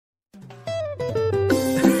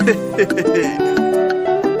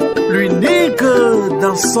L'unique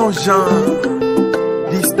dans son genre.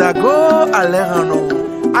 Distago Ale Hannon.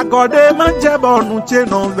 Agode manje bonu che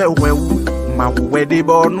non ve wewu. Ma wedi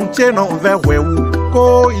bonu che non ve wewu.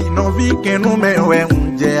 Ko ino vi ke no me we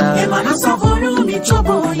unje a. E mana savolu mi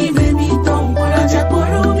chobo i me mi ton. Bora je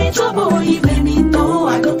poro mi chobo i me mi to.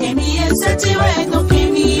 Ado ke mi enseti we no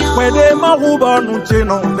ke mi yo. Wede ma wu bonu che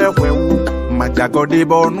non ve wewu. Ma jagode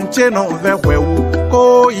bonu che non ve wewu.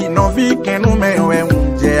 Ko ino vi ke no me we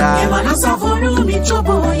unje a. E mana savolu mi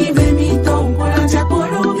chobo i me mi ton. Bora je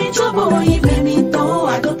poro mi chobo i me mi to.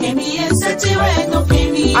 Ado ke mi enseti we no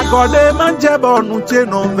ke mi yo. Agode manje bonu che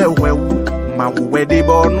non ve wewu. Ma wedi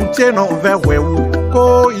bonu che non ve wewu.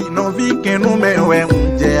 Ko ino vi ke no me we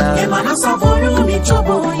unje a. E mana savolu mi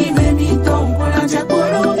chobo i me mi ton. Bora je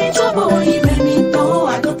poro mi chobo i me mi to.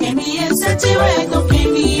 Ado ke mi enseti we no ke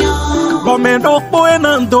mi yo. Come dopo e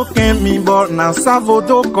nando che mi bona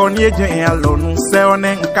savodo con ye allo non se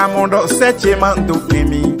onen kamondo se che mando che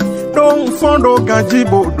mi don fondo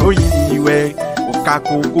gajibo do yiwe o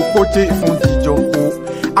kakuku koche fundi joko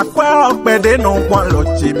akwa pede no kwa lo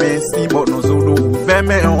che me si bono zulu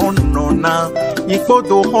veme onona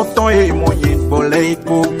ikodo hoto e moye bole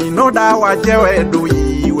ko mi no da wa jewe do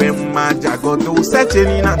yiwe ma jagodo se che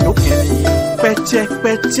ni na do ke ni peche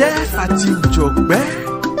fati jogbe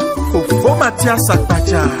Fofo Mathias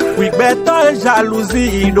Akpacha. Oui, beto e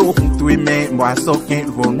jalousie do tu me moi so ken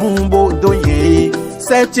vonumbo doye.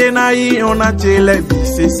 Seche na yi ona chele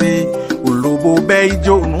bisese. Ulubo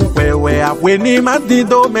beijo nu pewe abweni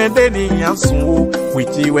madido medeni yansu.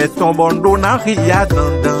 Witi we tombondo na ria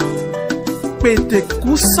dandan. Pete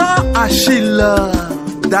kusa Achille.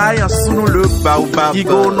 Daya sunu le baobab.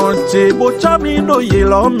 Igo non che bochami do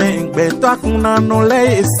yelo men. Beto akuna no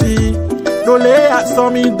le esi. Dole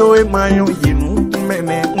asomi do e mayo yinu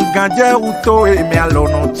mene nganje uto e me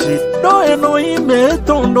alonochi do e no ime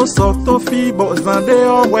tondo soto fi bozande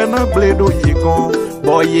o wena bledo yigon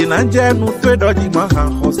boy na nje nu to do di ma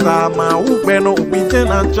hosa ma ugbe no ubije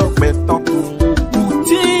na chokbe toku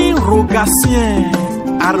uti rogatien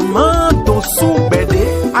Armando subede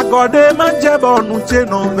agode manje bonu che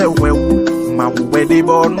no ve wewu ma wede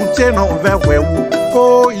bonu che no ve wewu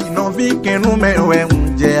ko ino vi ke no me we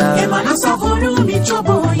unje a. E mana savolu mi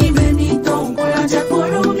chobo i me mi ton. Bora je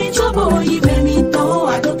poro mi chobo i me mi to.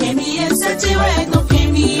 Ado ke mi enseti we no ke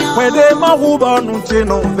mi yo. Wede ma wu bonu che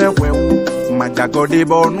no ve wewu. Ma jagode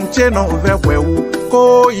bonu che no ve wewu.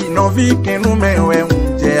 Ko ino vi ke no me we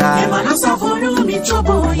unje a. E mana savolu mi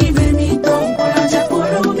chobo i me mi ton. Bora je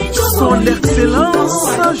poro mi chobo Son l'excellence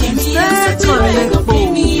Justin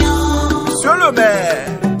Monsieur le maire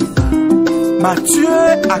Mathieu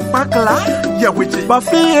Akpakla Yawiti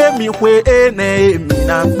Bafi mi kwe ene mi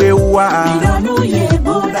na kwe wa Milonu ye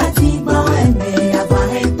boda tiba eme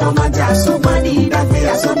Abaheto majaso manida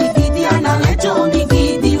Kea so mi gidi analejo mi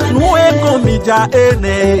gidi Nue komija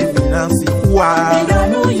ene mi na sikuwa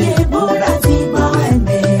Milonu ye boda tiba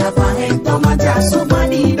eme Abaheto majaso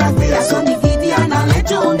manida Kea so mi gidi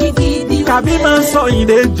analejo mi gidi Kabima so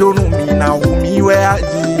ide jonu mi na umi we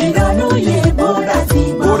aji Milonu ye boda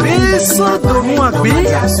tiba Oriso donu agbi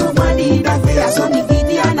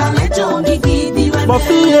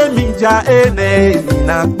Bofi e mija ene mi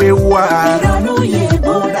na kwe wa Milonu ye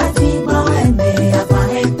boda tiba eme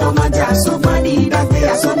Abaheto majaso manida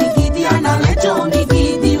Kea so mi gidi analejo mi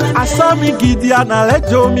gidi Asami gidi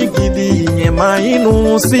analejo mi gidi Nyema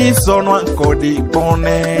inu si sono ankodi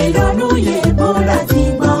pone Milonu ye boda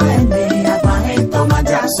tiba eme Abaheto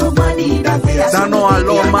majaso manida Kea so Dano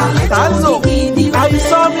aloma tazo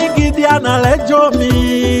Aisomi gidi analejo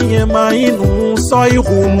mi Nyema inu so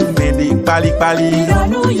ihunu medi pali pali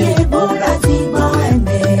Milonu ye boda tiba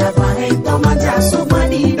eme Abaheto majaso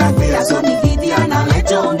manida Kea so mi gidi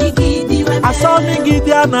analejo mi gidi Asomi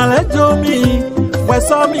gidi analejo mi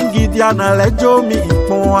Wesomi gidi analejo mi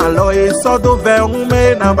Pon alo e sodo ve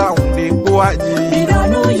ume na ba unde ko aji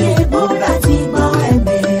Milonu ye boda tiba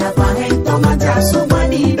eme Abaheto majaso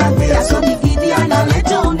manida Kea so mi gidi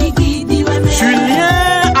analejo mi gidi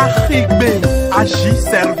Julien Arribé Agi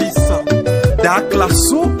Service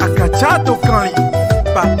Daklasu Akachato Kanli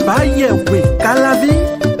Papa Yewe Kalavi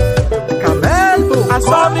Kamel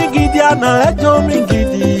Asomi gidi analejo mi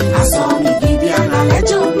gidi Asomi gidi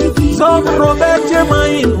analejo mi gidi Son Robert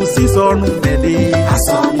Jemain Usi sonu mede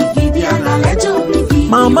Asomi gidi analejo mi gidi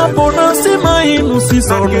Mama Bonansi Main Usi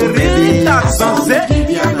sonu mede Asomi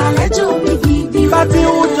gidi analejo mi gidi Fati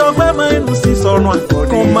Ujogbe Main Usi sonu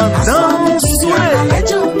Commandant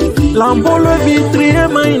Soué Lambo le vitrier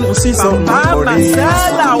Main Usi sonu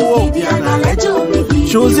Marcel Awo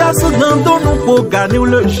Josias dans nous pour gagner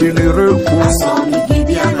le généreux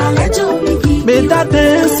mais t'as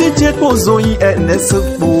si tu es posé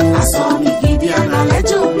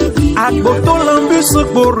Agboto l'ambus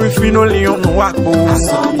pour refino lion noir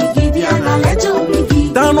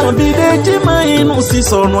dans nos bidets qui nous si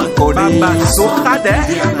son noir baba so khade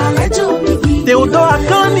Théodore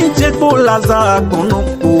Kani pour Lazare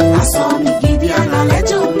Konopo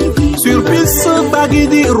Surprise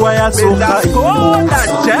bagidi royal so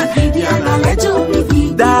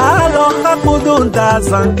Dalo Kapodo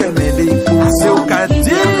Dazan Kemedi Seu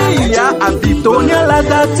Kadia Abitonia la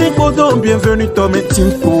dati Podo bienvenue Tom et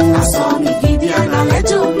Timpo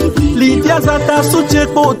Lydia Zata Soutien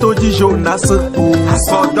Poto di Jonas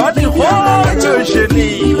Pendant des rôles le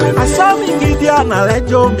génie Asami Gidia na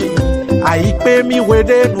lejomi Aipe mi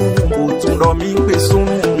wede nu Otundo mi pesun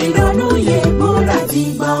Idonu ye Bola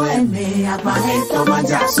Tiba Eme Apare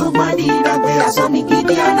Tomanja Somani Rabe Asami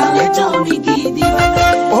Gidia na lejomi Gidia.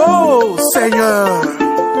 Oh Seigneur,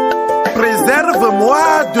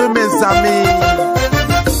 préserve-moi de mes amis,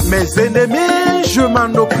 mes ennemis, je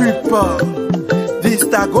m'en occupe.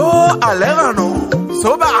 Distago Ale Hannon,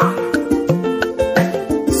 soba,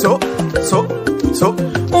 so.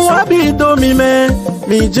 Wabido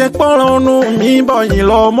mi jek polonu mi boyi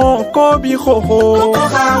lo mon kobi ho ho.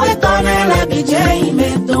 Kawe tonele bije me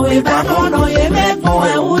to e banono ye me po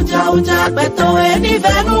e uja beto e ni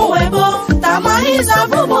venu ebo. Tamahiza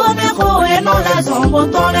bubo me ko e no le zombo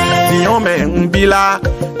tone. Dion me mbila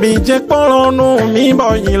mi jek polonu mi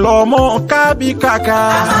boyi lo mon kabi kaka.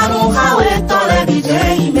 Amanu kawe tole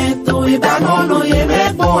bije me to e banono ye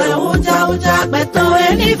me po e uja beto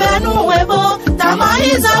e ni venu ebo.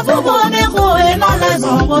 Tamahiza bubo me ko e no le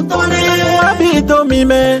zombo tone. Wabido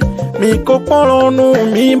mi kopolonu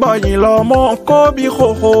mi boyi lo mon kobi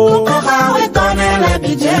ho ho. Kawe tonele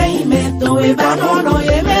bije me to e banono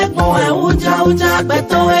ye me po e uja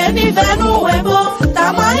beto e ni venu ebo.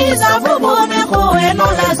 Tamahiza bubo me ko e no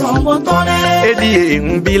le zombo tone. Edi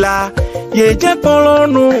mbila ye je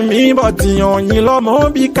polonu mi botiyon yi lo mo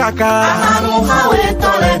bi kaka. Amanu kawe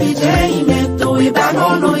tole bije me to e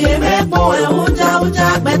banono ye me po e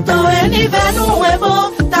uja beto e ni venu ebo.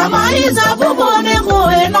 Tamahiza bubo me ko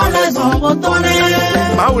e no le zombo tone.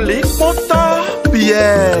 Mauli Ponto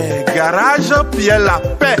Pierre Garage Pierre la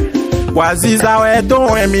paix Waziza we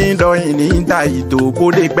don emi do ini daito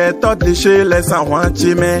Bode beto de chez les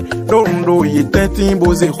sanwanchime Dondo yi tentin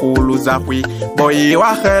boze kholo zakwe Boye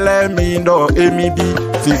wa khele mi do emi bi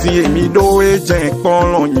Zizi emi do e jen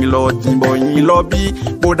kolon yi lo timbo yi lobi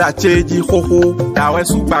Boda cheji hoho dawe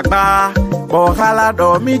su bagba Borala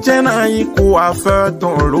do mi jena yi ko afe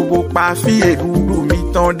ton lobo pa fi e dudu mi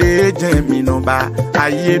tande jen mi no ba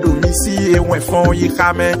Aye do mi si e wen fon yi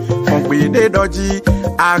kame Fon pe de doji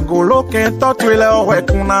Agolo ken totwele owe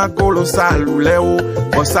kuna golo salu leo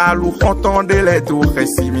Bo salu kontande le do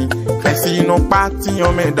resimi Resi non pati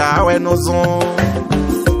yon meda we no zon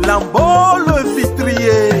Lambo le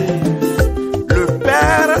vitrier Le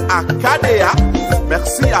père Akadea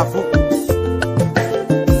Merci à vous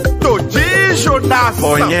Jonas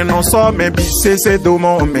Oye non so me bise se do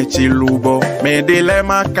mo me chilubo Me dele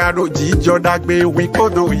makado di jodagbe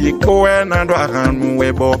wikodo yiko e nando aranu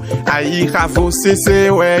webo Ayi khafo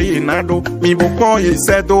sese we nando mi bukon ye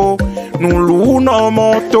sedo Nulu no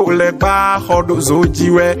moto le ba khodo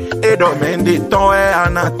zojiwe Edo mende ton e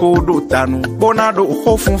anakodo tanu Bonado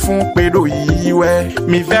ho funfun pedo yiwe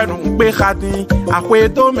Mi venu be khadi Akwe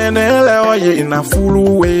do menele oye na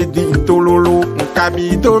fulu we din tololo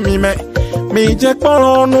Nkabito mi me Mi jek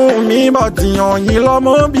polonu mi botiyon yi lo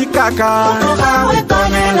mo bi kaka.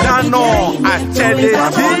 Hannon achede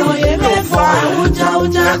di no fa.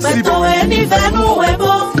 Merci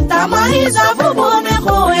beaucoup. Tamahiza bubo me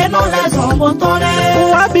ko e no le zombo tone.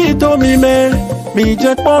 Wabito mi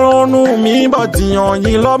jek polonu mi botiyon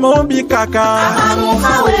yi lo mo bi kaka. Amanu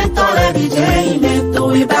kawe tole bije me to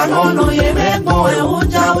e banono ye me ko e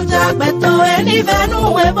uja beto e ni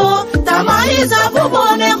venu ebo. Tamahiza bubo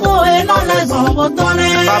me ko e no le zombo tone.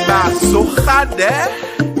 Baba so khade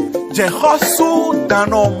Jehosu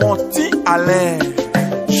dano moti ale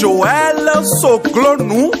Joël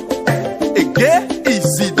Soglonou Ege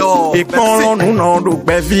Isidore Ekon nou nan do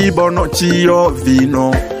bevi bono chiyo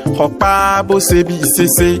vino Hopa bo sebi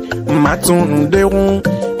sese matun nou derun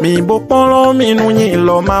Mi bo polon mi nou nyi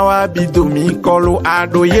lo mawa bido mi kolo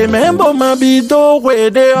ado ye men bo ma bido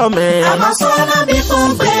wede ome Amasona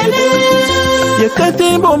bifon pele Ye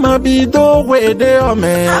tete bo ma bido wede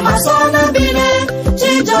ome Amasona bile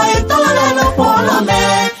Chijo etole no polo me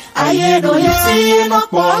Aye do yesi no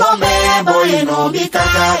polo me boy no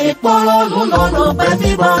bikaka e polo no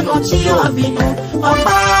pevi bono chio vino.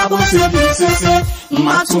 Opa bo se bisese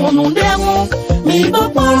matunu demu. Mi bo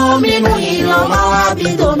polo mi no ilo mawa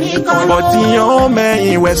bido mi kono. Botiyo me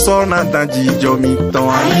iwe sona danjijo mi ton.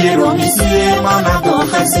 Aye ro mi siye mana do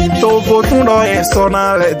khasimi. To botundo e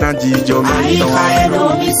sona le danjijo mi ton. Aye ro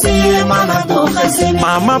mi siye mana do khasimi.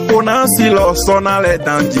 Mama pona silo sona le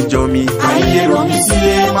danjijo mi ton. Aye ro mi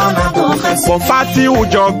siye mana do khasimi. Bon fati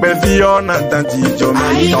ujo beviyo na danjijo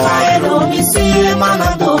mi ton. Aye ro mi siye mana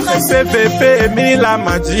do khasimi. PVP mi la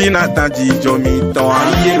maji na danjijo mi ton.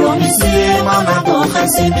 Aye ro mi siye mana do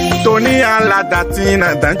khasimi. Tony ala dati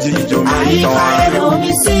na danjijo mi ton. Aye ro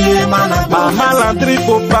mi siye mana do khasimi. Mama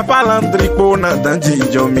landripo, papa landripo na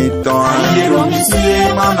danjijo mi ton. Aye ro mi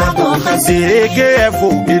siye mana do khasimi. Ege efo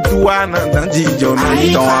etua na danjijo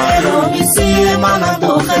mi ton. Aye ro mi siye mana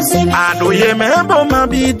do khasimi. Adoye membo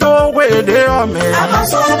mabito wede ome.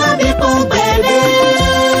 Amasona bi kumbele.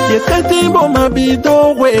 Yeteti bo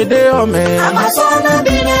mabito wede ome. Amasona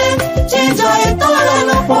bine. Chinjo etola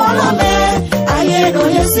no polo me. Aye do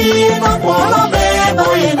yesi no polo me.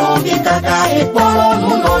 Boye no bikaka e polo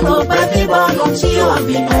no pevi bono chio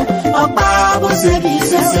vino. Opa bo se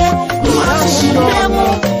bisese. Machino demo.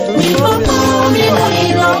 Mi popo mi no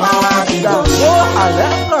ilo mawa bido. Ale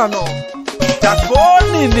Hannon.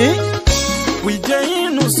 Takoni ni. Wije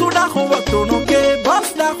inu suda hoboto no ke.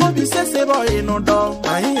 Basta hobi sese boye no do.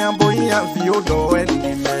 Ayan boye vio do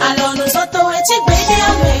eni me. Alonu soto e chigbede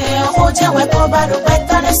ame. Oje we ko baro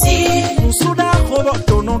betane si. Suda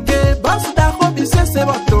hoboto no ke. Basta hobi sese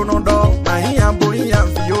boto no do. Ayan boye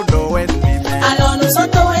vio do eni me. Alonu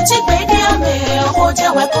soto e chigbede ame. Oje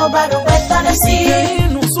we ko baro betane si.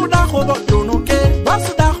 Inu suda hoboto no ke.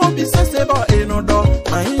 Basta hobi sese boye no do.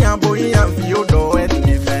 Ayan boye vio do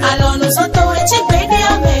eni me. Alonu soto e chigbede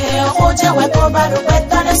ame. Oje we ko baro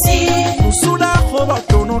betane si. Suda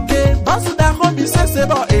hoboto no ke. Basta hobi sese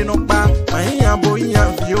boye no pa. Ayan boye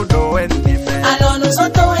vio do eni me. Alonu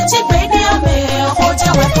soto e chigbede ame. Oje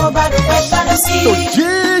we ko baro betane si. Toji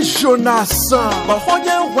Jonas.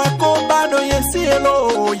 Bahoje weko bado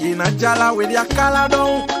yesielo. Yina jala wedi akala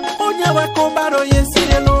don. Oje weko bado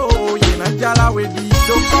yesielo. Yina jala wedi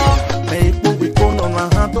doko. Me ipo wiko no na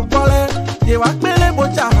hanto kole. Ye wakbele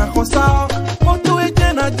bocha hakosa. Oto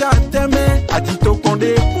eje na jateme. Ajito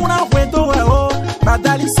konde kuna wedo weo.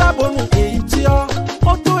 Badalisa bonu eichio.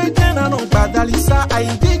 Oto eje na no badalisa.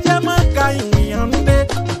 Aidije maka iwiande.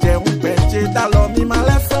 Je unpeche dalo mi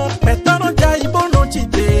malefo. Metano jai bono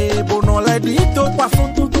chite. Bono le dito kwa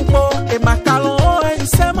funtutupo. E makalon e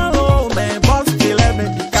isemalo. Me boss kile me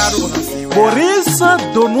pikaro na siwe.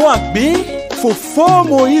 Maurice Donoagbi, Fofo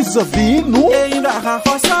Moïse Vinu. E inda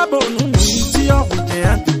hakosa bonu nichio. Wije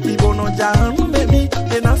antipi bono jahanu memi.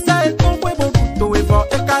 E na sa e kongwe bokuto evo.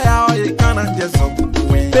 E kaya o e kanan jeso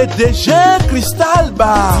kukuwe. PDG Crystal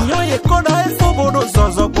Bar. Siyo ye koda e fobodo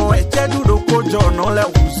zozo bo. E chedu do kojo no le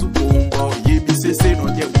usu kumbo. Ye bisese no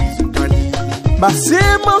je wizu kani.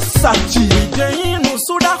 Massimo Sachi. Wije inu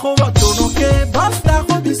suda hoboto no ke. Basta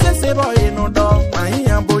hobi sese boye no do.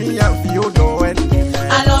 Ayan boye vio do eni me.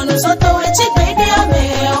 Alonu soto e chigbede ame.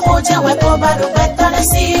 Oje we ko baro betane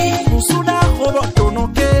si. Suda hoboto no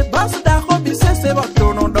ke. Basta hobi sese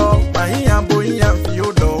boto no do. Ayan boye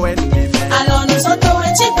vio do eni me. Alonu soto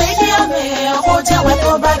e chigbede ame. Oje we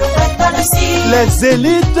ko baro betane si. Les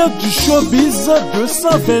élites du showbiz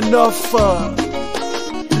 229.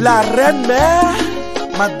 La reine mère,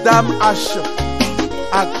 Madame H.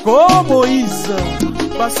 Ako Moïse.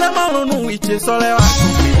 Basema lonu iche sole wa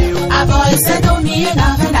kumbideo. Abo ese domi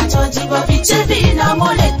na vena choji bo bichevi na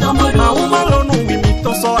mole tomoro. Mauma lonu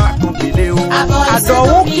wimito so wa kumbideo. Abo ese Adou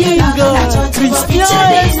domi na King, vena choji bo Christian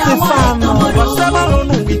bichevi na mole Stéphane. tomoro. Basema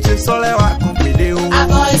lonu iche sole wa kumbideo.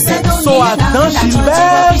 Abo ese domi So na Adam vena Gilbert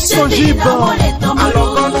choji bo bichevi na Sojiban. mole tomoro.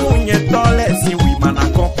 Alokonu nye tole si wimana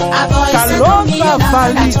konpon. Abo ese domi na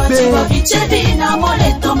vena choji bo bichevi na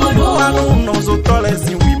mole tomoro. Wanu nozo tole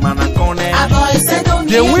si wimana kone. Abo ese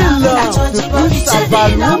domi The na will vena choji bo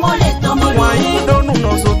bichevi na mole tomoro. Waindo nu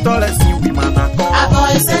nozo tole si wimana kon. Abo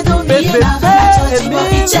ese domi na vena choji bo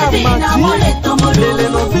bichevi na mole tomoro. Lele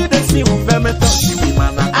no vide si ufeme to si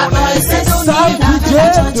wimana Abo kone. ese domi Sam na DJ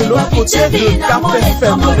vena de choji bo l'autre côté bichevi de na Cap mole FM.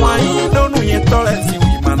 tomoro. Waindo nu ye tole si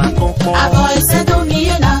wimana konpon. Abo ese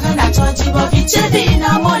domi na vena choji bo bichevi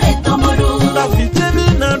na mole tomoro. Ta vite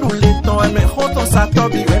vi na dule ton. Eme hoton sa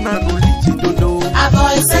tobi we na duli chi dodo. Abo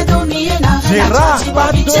ese domi na vena Gérard choji bo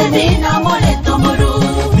bichevi na mole tomoro.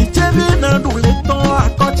 Vite vi na dule ton.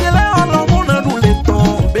 Akochele olomo na dule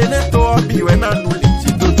ton. Beneto obi we na duli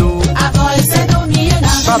chi dodo. Abo ese domi na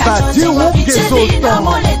vena Baba choji bo Diou bichevi na Kezotan.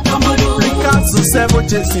 mole tomoro. Sevo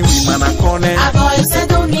chesi wi manakone. Abo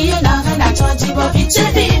esedo mi na na choji bo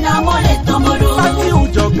bichebi na mole tomoro. Aki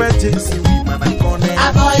ujogbe chesi wi manakone.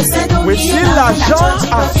 Abo esedo mi Voici na l'argent choji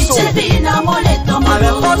bo à bichebi na mole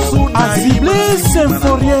tomoro. À cibler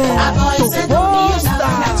symphorien. Abo esedo mi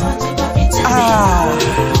na choji bo bichebi. Ah.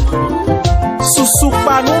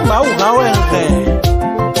 Susupa no ma u na wenge.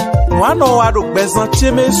 Wano wado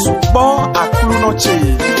bezantie me supo aklu no che.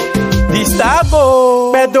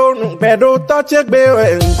 Distago Bedo toche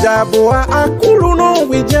gbewe njabo akulu no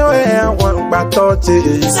wijewe awon gba toche.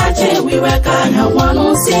 Sache wiwe kanya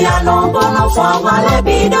wanu si ano bono fo wale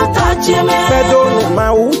bido tache me. Bedo no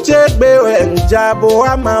ma uche gbewe njabo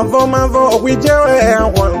mavo wijewe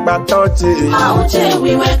awon gba toche. Ma uche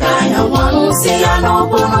wiwe kanya wanu si ano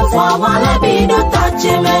bono fo wale bido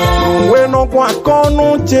tache me. We no kwa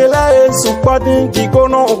konu chele supporting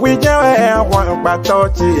gigono wijewe awon gba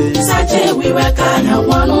toche. Sache wiwe kanya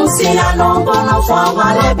wanu si ano bono fo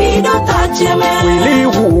wale bido tache me.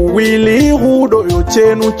 Wili hu do yo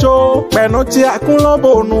chenu cho peno ti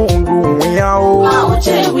akunlobo nu ndu ya o. Ma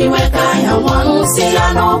uche wiwe kanya wanu si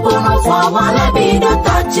ano bono fo wale bido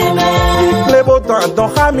tache me. Plebo don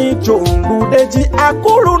hami cho ndu deji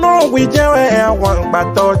akulu no wijewe awon gba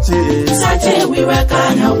toche. Sache wiwe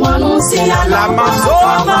kanya wanu si ano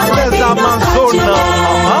l'Amazone des Amazones.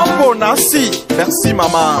 Maman Bonassi. Merci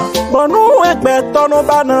maman. Bonu egbe tono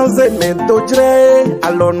bananze me dojre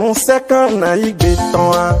alonu sekan na igbe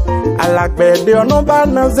ton alagbede onu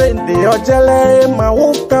bananze de ojele ma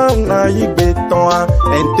wukan na igbe ton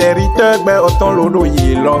enterite gbe oton lodo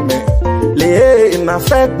yi lome le na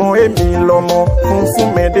fegbon emi lomo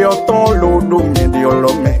funfun me de oton lodo me de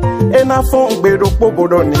olome e na fon gbedo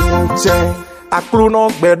pobodo ni nche aklu no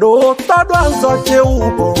gbedo todo anzoche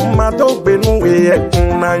ubo ma to gbenu we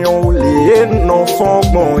ekun na yon le no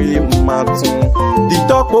fongbon e matun di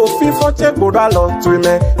topo fifo che gbodo lo tu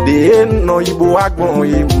me de no ibo agbon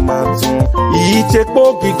e matun yi che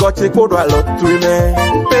po gigo che gbodo lo tu me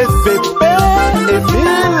PVP et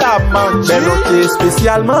la manche. belo che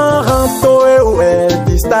spécialement ranto e we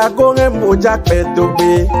Distago e moja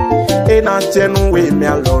pedobe e na chenu we me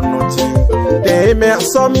alonoti de me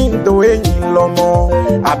somi do e lomo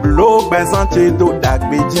ablo bezante do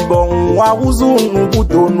dagbe jibon wa uzu nu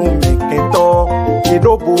budo nu meketo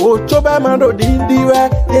edobo chobe mando didiwe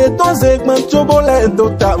e to zegman chobole do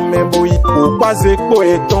ta memboyi o kwaze ko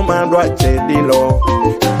e to mando achede lo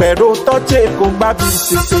pero toche ko babi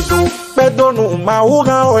sesedo pedo nu ma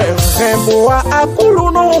uga we rembo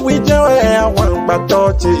akulu no wijewe awon gba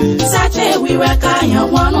toche. Sache wiwe kanya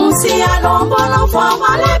wanu si ano bono fo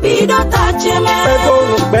wale bido tache me.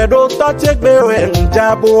 Bedo toche gbewe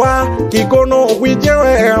njabo kigono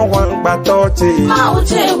wijewe awon gba toche. Ma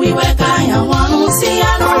uche wiwe kanya wanu si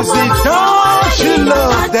ano Président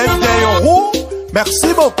Gilles Dendeyorou,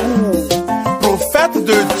 merci beaucoup. Prophète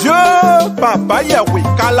de Dieu, Papa Yahweh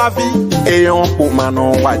Kalavi. E on po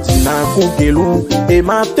manon wajina kugelu e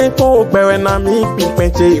maten ko gbewe na mi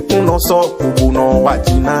pipenche kuno so kubu no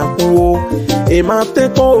wajina kuo e maten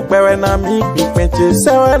ko gbewe na mi pipenche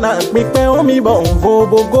sewe na pipen o mi bon vo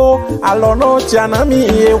bogo alono tiana mi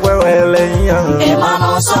e wewele yan e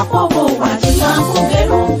mano so kubu wajina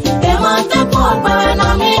kugelu e maten ko gbewe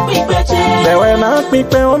na mi pipenche bewe na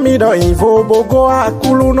pipen o mi do ivo bogo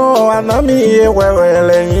akulu no anami e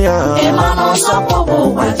wewele yan e mano so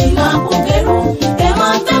kubu wajina kugelu e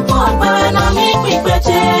maten ko gbewe na mi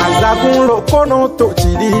pipenche azagun lo kono to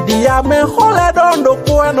tididi ame hole dondo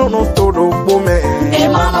ko eno no to do pome e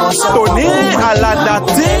mano so Tony à la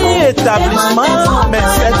dati établissement mais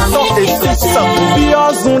 706.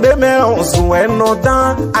 biozun de me onzun eno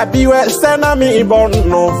dan abiwe senami bon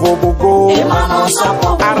no vobogo e mano so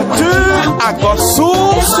kubu Arthur Agossou,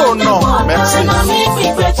 son nom. Merci.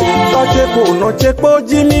 toche ko no chepo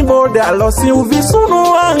jimi bode alosi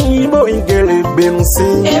uvisunu ahibo ingele benusi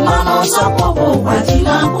e mano so kubu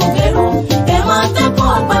wajina kugelu e maten ko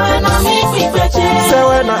gbewe na mi pipenche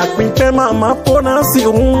sewe na pinte mama pona si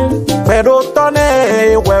pero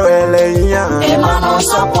tone wewele yan e mano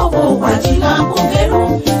so kubu wajina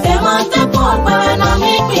kugelu e maten ko gbewe na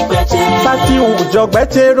mi pipenche Bati ujogbe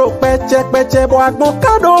chero peche bo agbon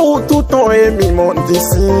kado ututon emi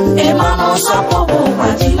mondisi e mano so kubu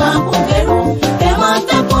wajina kugelu e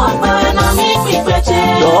maten ko gbewe na mi pipenche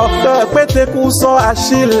Docteur pete kuso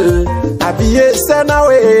Achille abiye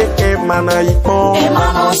senawe ke mana ipon e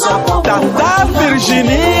mano so kubu Tata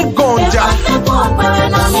Virginie Gondia.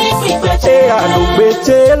 e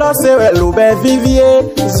alugbeche lo sewe lube vivie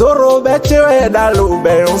zoro beche we da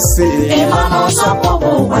lube onse e mano so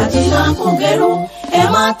kubu wajina kugelu e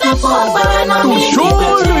maten ko gbewe na mi Toujours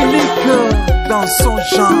pipenche unique dans son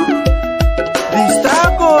genre.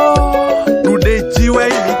 Distago Nudejiwe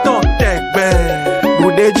imitan tegbe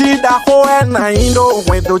Nudeji da hoe na indo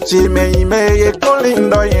wendo chime ime ye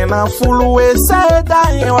kolindo yena fuluwe seda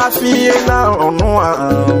ye wafie na onua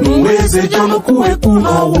Nweze jono kuwe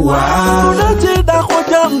kuno uwa Nudeji da ho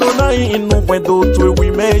jando na inu wendo twe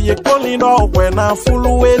wime ye kolindo wena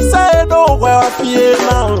fuluwe seda we wafie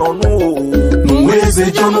na onua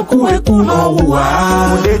Nweze jono kuwe kuno uwa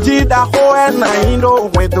Nudeji da hoe na indo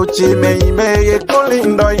wendo chime ime ye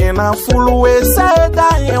kolindo yena fuluwe seda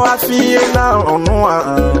ye wafie na onua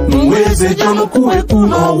Nweze jono kuwe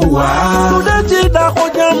kuno uwa Nudeji da ho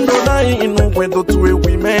jando na inu wendo twe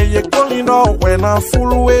wime ye kolindo wena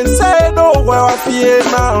fuluwe seda we wafie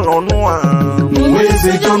na onua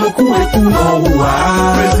Nweze jono kuwe kuno uwa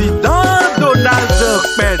Président Donald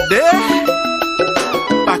Pede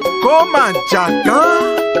Pakoma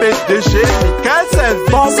Jagan PDG Michael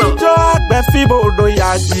Service Bọ́síjọ́ àgbẹ̀ fíbodò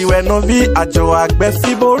yàjíwẹ̀ novi àjọ àgbẹ̀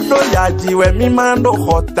fíbodò yàjíwẹ̀ mímando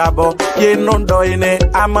họtabọ̀ yéno dọ̀ iné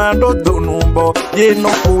amando donubọ̀ yéno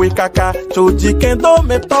kúwe kaka tsojí kẹ́ńtọ́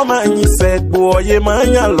mẹ́tọ́ máa yin sẹ́gbó yé máa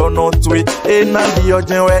yàn lọ́nà tué iná di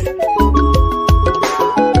ọjẹ́wẹ́.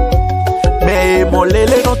 Mais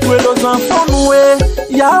molele no tué los enfants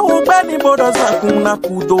Yahu beni bodo zakuna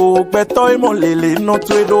kudo Beto molele no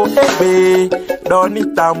tué do ebe Doni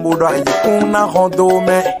tambudo ayikuna hondo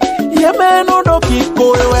me Yeme no do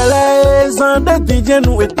kiko ewele Zande DJ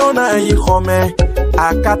nu etona yihome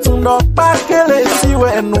Akatundo pakele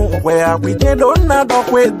siwe nu We awide do na do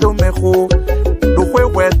kwe do meho Do kwe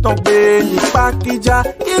weton be ni pakija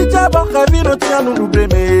Ija baka vino tianu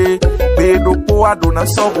nubreme Bedo po adona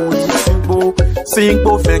sobu yisimbo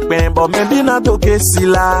Singbo fekpen bo mebi na doke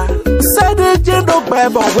sila Sede jendo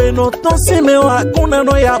bebo we no ton si me wa kuna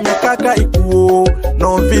no ya mekaka ikuo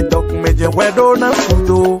Non vi dok meje wedo na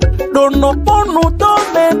fudo Do no ponu do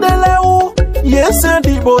mendele u Yes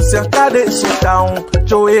di bo se kade sutaun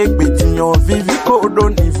Jo ekbe tinyon vivi kodo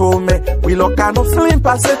niveau me Wilo kano flim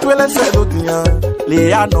pase twele sedo diyan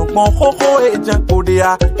Le anon pon koko e jan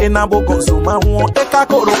kodea Ena bo konsuma won e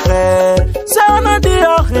kakoro kre Se ana di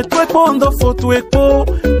ore twe pondo fo twe po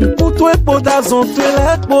Mpu twe po da zon twe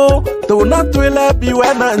lekpo Tona twe le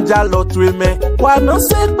biwe nan jalo twe me Wana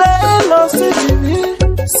sekbe elo si jini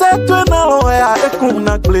Se twe na loe a ekum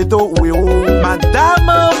na gledo weo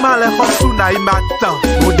Madame Malehosu na imatan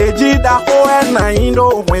Nudeji da hoe na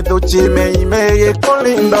indo wendo chime ime ye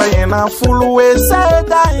kolindo yena fuluwe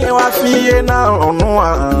seda ye wafie na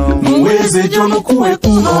onua Nweze jono kuwe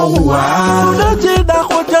kuno uwa Nudeji da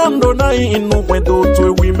ho jando na inu wendo twe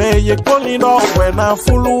wime ye kolindo wena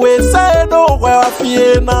fuluwe seda we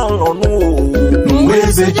wafie na onua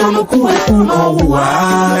Nweze jono kuwe kuno uwa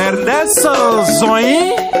Ernest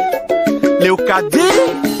Zoin Leokadi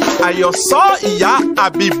Ayoso Iya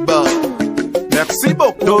Abiba Merci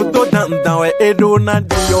beaucoup Dodo dandan we edo na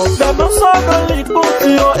diyo Demo sodo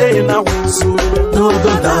likuti yo e na husu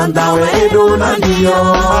Dodo danda we edo na diyo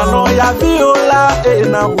Mano ya viola e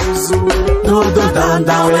na husu Dodo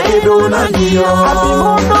danda we edo na diyo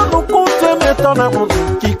Abimondo nukute metona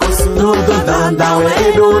mungu kikosi Dodo danda we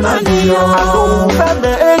edo na diyo Ado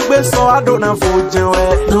mpeme egbe so ado na fojewe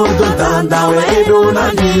Dodo danda we edo na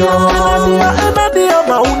diyo Ena diyo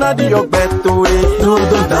mauna diyo beto e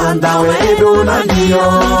Dodo danda we edo na diyo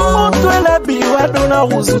Otwele biwe do na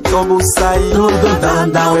husu tobu sai Dodo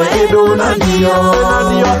danda we edo na diyo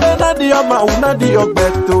Ena diyo mauna diyo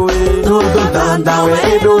beto e Dodo danda we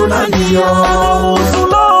edo na diyo Husu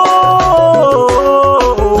lo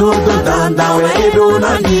Dodo danda we edo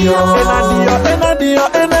na diyo Ena diyo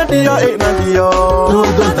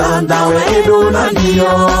Dodo danda we edo na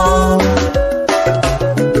diyo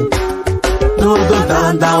Dodo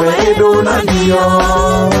danda we edo na diyo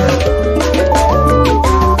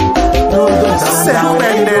Dodo danda we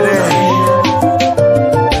edo na diyo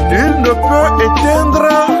Nul ne peut éteindre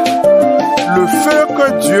le feu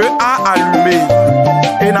que Dieu a allumé.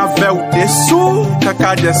 Et n'avait ou dessous,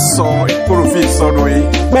 caca des sons, et pour le fils son oui.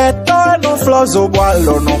 Beto no flozo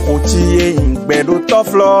boalo no kuchie Bedo to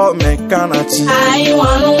flo me kanachi Ai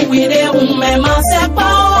wanu wire ume masepo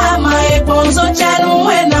ama eponzo chenu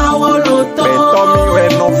we na woloto Beto mi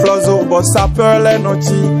we no flozo bo sapele no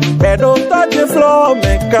chi Bedo to je flo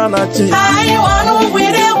me kanachi Ai wanu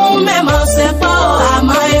wire ume masepo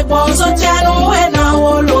ama eponzo chenu we na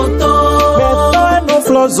woloto Beto no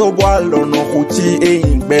flozo boalo no kuchie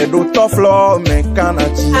Bedo to flo me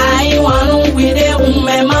kanachi Ai wanu wire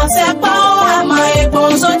ume masepo ama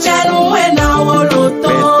ebonzo chenu wena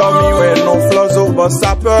woloto. Tommy we no flozo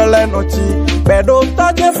bossa perle no chi. Bedo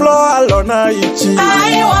taje flo alona ichi.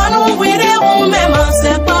 I wanu wire umema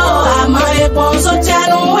sepo ama ebonzo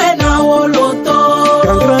chenu wena woloto.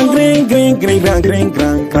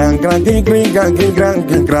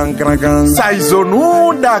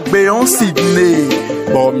 Saizonu dagbe on Sydney.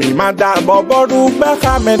 Bo mi mada bobodu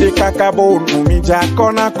baka me de kakabo nu mi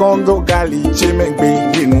jakona kondo gali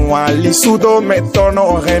chemegbe nu ali sudo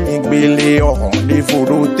metono remi gbele o rendez-vous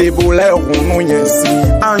do tebule onu yesi.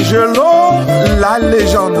 Angelo la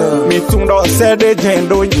légende mi tundo se de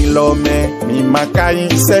jendo yilo me mi makai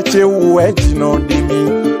seche uwe jino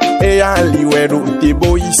dimi. E ali wedu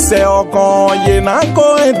tibo ise okon ye na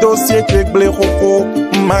ko en dossier kegle roko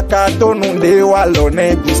makato nunde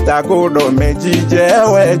walone Distago do mejije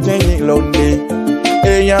we jin londe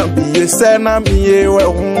e yan biye sena miye we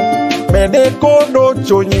hun mede kodo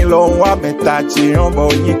chonyi lo wa metachi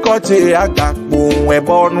onbo yin koche agapo e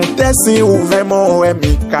bonu tesi ouvemo e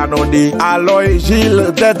mi kanode alo e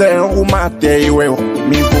Gilles dede rumate we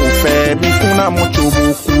mi vo fe mi kuna mucho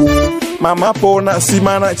buku. Mama pona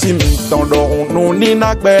simana chimi tondo no ni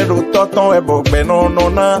na gbedo toton ebo gbe no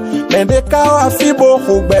na mende ka afibo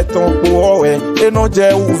ko gbeton po we eno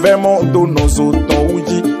je uvemo do no so ton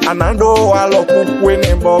uji anando alo kuku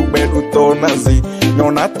ni bo gbedo to nazi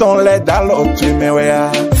nyona ton le dalo tumewe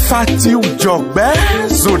a fati ujogbe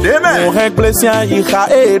zodeme on règle sia ira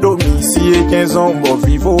e do mi si e 15 ans bo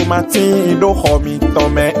vivo matin do homi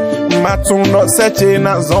tome matuno seche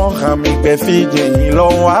na zon rami pe fije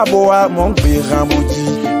lo abo mon biramboji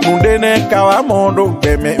mundene kawa mondo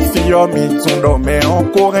beme fio mi tundo me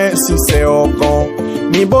encore si c'est okon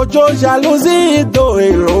mi bojo jalousie do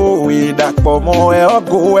elo e dapo mo e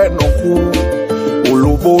ogo e no ku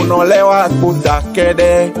olobo no lewa kuta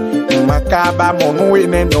kede makaba monu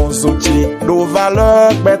ene no zochi do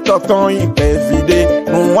valeur betoton ipe vide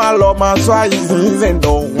no alo ma so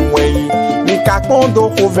izendo we mi kakondo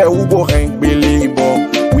ko ve ubo rengbele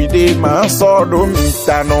bo de man sordo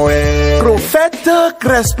mitano e Prophète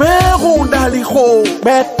Crespin Rondaliho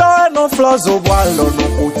Beto no flozo walo no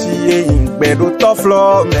kutie Bedo to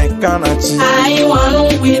flo mekanachi I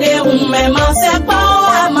wanu wire umema sepo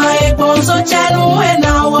ama ebonzo chenu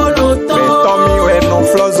wena woloto. Beto mi we no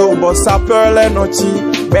flozo bossa perle no chi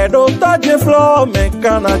Bedo to je flo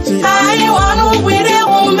mekanachi I wanu wire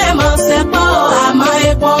umema sepo ama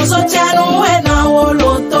ebonzo chenu wena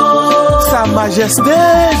woloto. Sa Majesté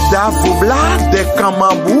Davobla de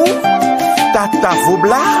Kamambou Tata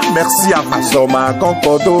Vobla, merci à Masoma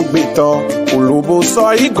Konkodo Beto Ulubo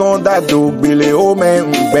so igonda do gbele o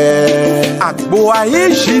menbe Agbo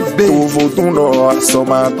aye jibe Tovo tundo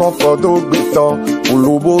Asoma Konkodo Beto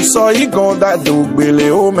Ulubo so igonda do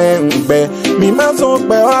gbele o menbe Mi mazon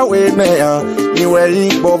pe awe ne ya Iwe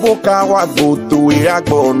yin bobo ka wa goto e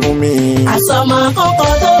agbo nu mi Asoma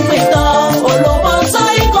Konkodo Beto Ulubo so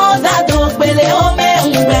igonda do gbele o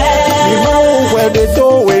menbe de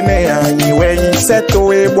do we ne anyi we yin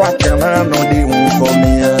seto e bwa kana no de un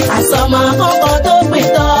komia Asoma Konkodo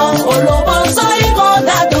Beto Olobo so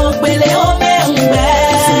igonda do gbele o menbe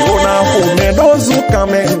si ona ko me dozu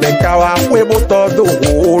kame de kawa we boto do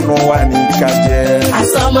no wani kaje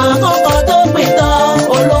Asoma Konkodo Beto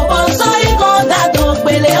Olobo so igonda do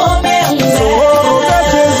gbele o menbe so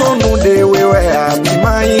de zonu de we ami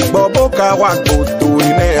mai bobo ka wa go to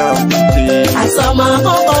ine amite Asoma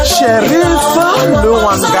Konkodo Sheriff le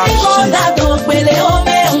wangashi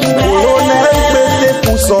Colonel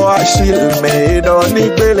Pousso Achille me doni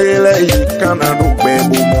belele ikana do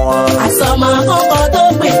bebo moi Asoma Konkodo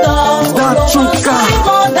Beto Dachuka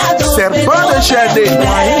Serpent de chede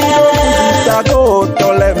Distago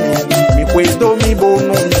tolemi mi puedo mi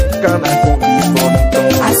bono ikana ko mi bonito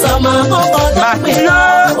Asoma Konkodo Beto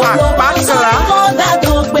akpakala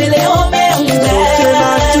do gbele o menbe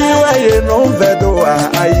no vedo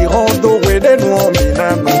ai rondo we de no mina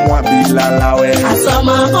no mwa bilala we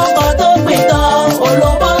Asoma Konkodo Beto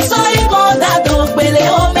Olobo so igonda do gbele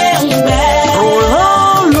o menbe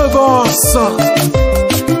oh le boss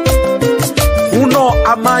uno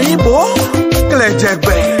amaibo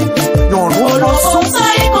klejegbe no no so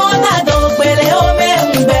igonda do gbele o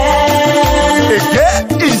menbe eke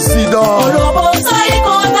isido Olobo so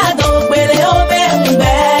igonda do gbele o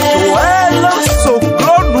menbe well so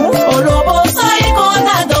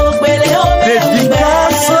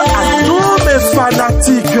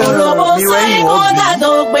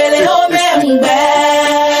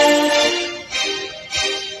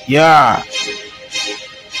Yeah.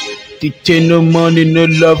 DJ no money, no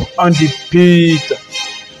love on the beat.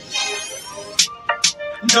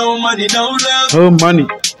 No money, no love. No money,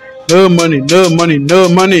 no money, no money, no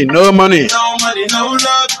money, no money. No money, no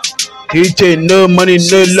love. DJ, no money,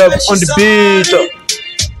 no love on the beat.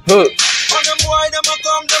 Huh.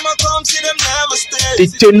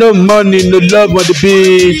 DJ, no money, no love on the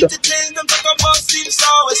beat.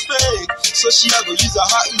 So she a go use a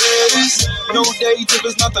hot ladies. No date if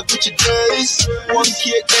it's not a Gucci days. One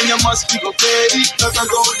cake then you must be go pay. Not a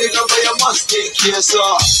gold digger but you must take care. So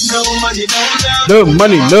no money, no love. No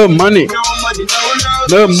money, no money. No money, no love.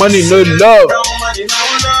 No money, no love. No money, no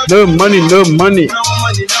love. No money, no money. No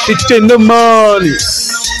money, no DJ, no money.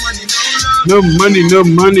 No money, no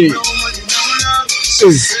money.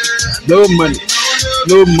 No money,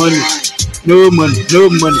 no money. No money, no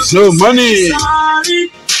money, no money.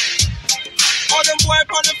 All them boy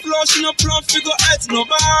on the floor, she no plan figure heads,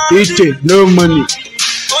 nobody. DJ, no money.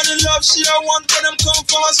 All the love she a want for them come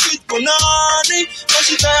for a sweet banana. But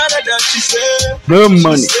she tired of that, she say. No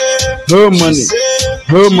money, no money,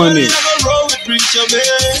 no money.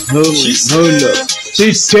 No money, no love.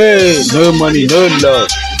 DJ, no money, no love.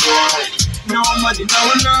 No money, no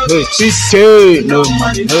love. DJ, no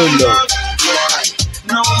money, no love.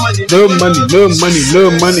 No money, no money, no money,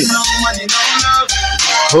 no money. no money, no love.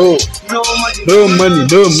 Oh, No money, no money,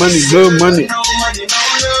 no money, no money. no money, no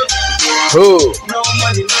love. Oh, No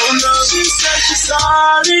money, no love. She said she's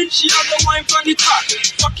sorry. She have the wine from the top.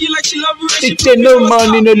 Fuck you like she love you. DJ, no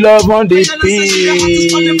money, no love on the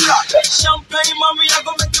beat. Champagne, mommy, I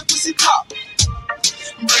go make the pussy pop.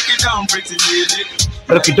 Break it down, pretty lady.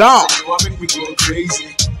 Break it down. You want me to go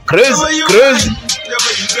crazy. Crazy, crazy. The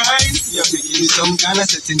way you grind, you're making me some kind of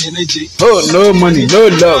certain energy. Oh, no money, no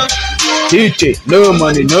love. DJ, no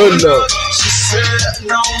money, no love. She said,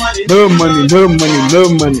 no money, No money, no money, no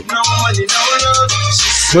money. no money, no love. She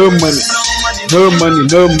said, No money, no money,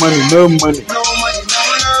 no money, no money, no money. no money, no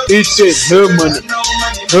love. DJ, no money,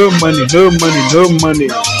 No money, no money, no money, no money.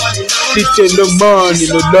 no money, no DJ, no money,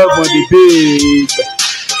 no love on the beat.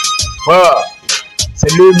 Wow.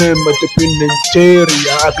 C'est lui-même depuis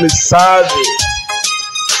Nigeria, avec le savez.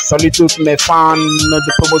 Salut tous mes fans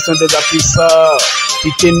de promotion des afficheurs.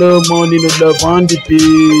 DJ, no money, no love on the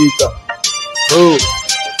beat. Oh,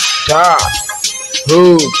 ja.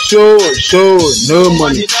 Oh, show, no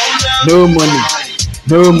money, no money,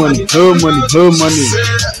 no money, no money, no money,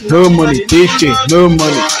 no money, DJ, no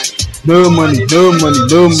money, no money, no money,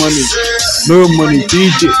 no money, no money,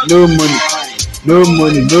 DJ, no money, no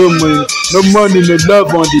money, no money, no money, no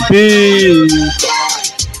love on the beat.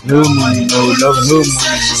 No money, no love, no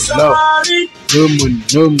money, no love, no money,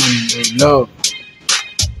 no money, no love.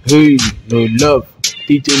 Hey, no love.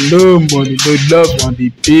 DJ, no money, no love on the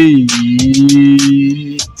beat.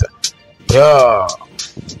 Yeah.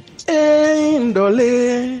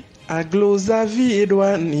 Indolé, a glosa vie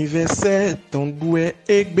anniversaire ton doué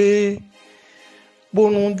egbe.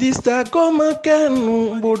 Bonon Distago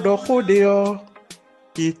mankenu bodo dehors.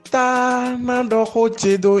 Kita na doko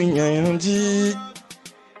chedo nyandi.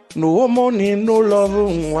 No money, no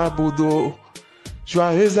love, wabudo.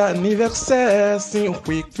 Joyeux anniversaire, si on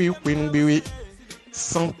quick,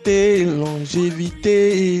 santé,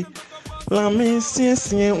 longévité. La messie,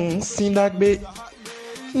 si on s'indagbe.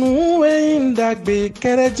 Nous, indagbe,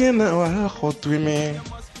 keredjena wa hotwime.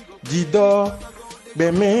 Dido,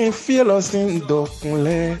 be me filo sindo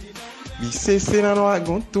kunle. Bise sena no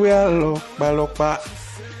agontwe alokpa.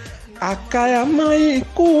 Akaya mai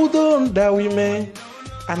kudo ndawime.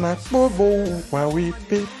 Anakbobo wawi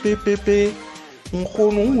pepepepe.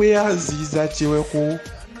 Nkonu we aziza chiweko.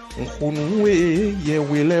 Nkonu we ye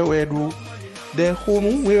wele wedu. De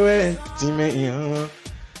khonu we time yan.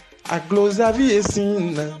 A glosa vie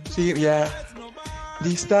esin Nigeria.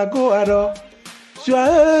 Distago ado.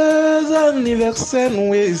 Joyeux anniversaire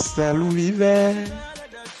nous et salut vive.